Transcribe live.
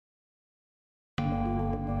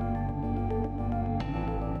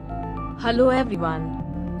Hello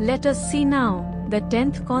everyone. Let us see now the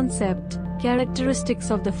 10th concept,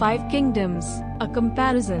 characteristics of the 5 kingdoms, a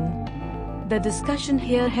comparison. The discussion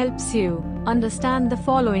here helps you understand the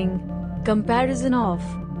following. Comparison of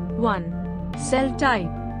 1. Cell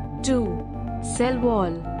type, 2. Cell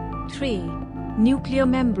wall, 3. Nuclear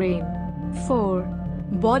membrane, 4.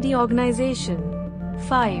 Body organization,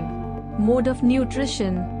 5. Mode of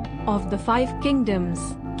nutrition of the 5 kingdoms,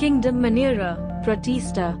 Kingdom Monera,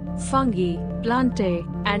 Protista, Fungi, Plantae,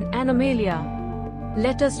 and Animalia.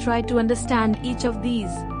 Let us try to understand each of these.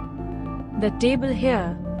 The table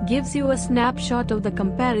here gives you a snapshot of the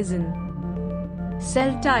comparison.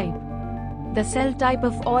 Cell type. The cell type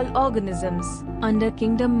of all organisms under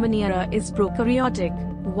Kingdom Monera is prokaryotic,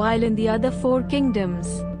 while in the other 4 kingdoms,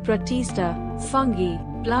 Protista, Fungi,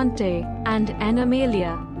 Plantae, and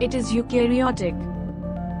Animalia, it is eukaryotic.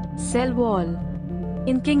 Cell wall.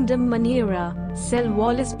 In Kingdom Monera, cell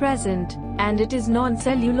wall is present, and it is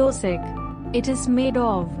non-cellulosic. It is made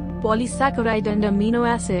of polysaccharide and amino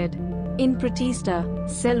acid. In Protista,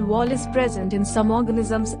 cell wall is present in some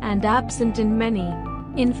organisms and absent in many.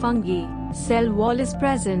 In fungi, cell wall is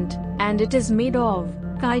present, and it is made of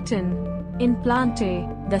chitin. In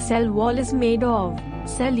Plantae, the cell wall is made of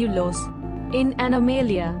cellulose. In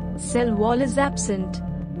Animalia, cell wall is absent.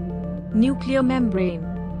 Nuclear membrane.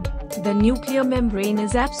 The nuclear membrane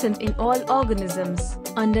is absent in all organisms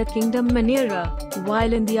under Kingdom Monera,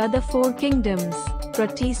 while in the other 4 kingdoms,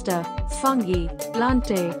 Protista, Fungi,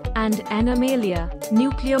 Plantae, and Animalia,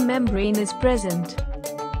 nuclear membrane is present.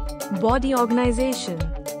 Body organization.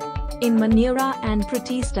 In Monera and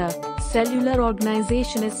Protista, cellular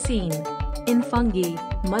organization is seen. In fungi,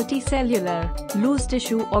 multicellular, loose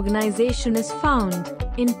tissue organization is found.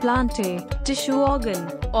 In Plantae, tissue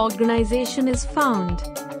organization is found.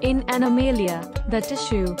 In Animalia, the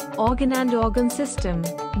tissue, organ and organ system,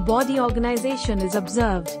 body organization is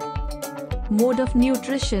observed. Mode of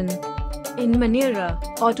nutrition. In Monera,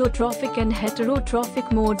 autotrophic and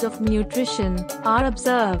heterotrophic modes of nutrition are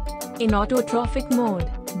observed. In autotrophic mode,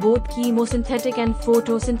 both chemosynthetic and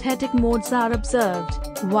photosynthetic modes are observed,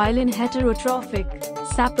 while in heterotrophic,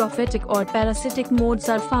 saprophytic or parasitic modes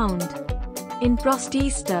are found. In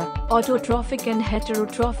Protista, autotrophic and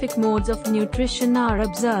heterotrophic modes of nutrition are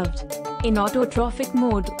observed. In autotrophic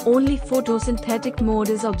mode, only photosynthetic mode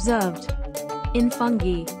is observed. In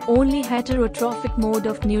fungi, only heterotrophic mode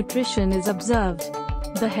of nutrition is observed.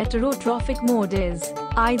 The heterotrophic mode is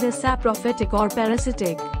either saprophytic or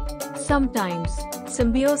parasitic. Sometimes,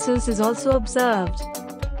 symbiosis is also observed.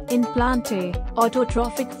 In Plantae,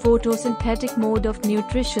 autotrophic photosynthetic mode of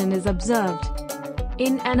nutrition is observed.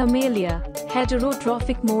 In Animalia,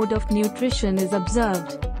 heterotrophic mode of nutrition is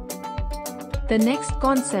observed. The next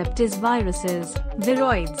concept is viruses,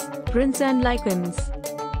 viroids, prints and lichens.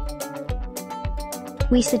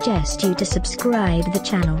 We suggest you to subscribe the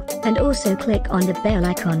channel, and also click on the bell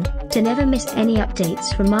icon, to never miss any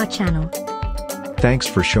updates from our channel. Thanks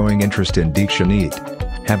for showing interest in Diksha NEET.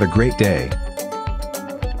 Have a great day.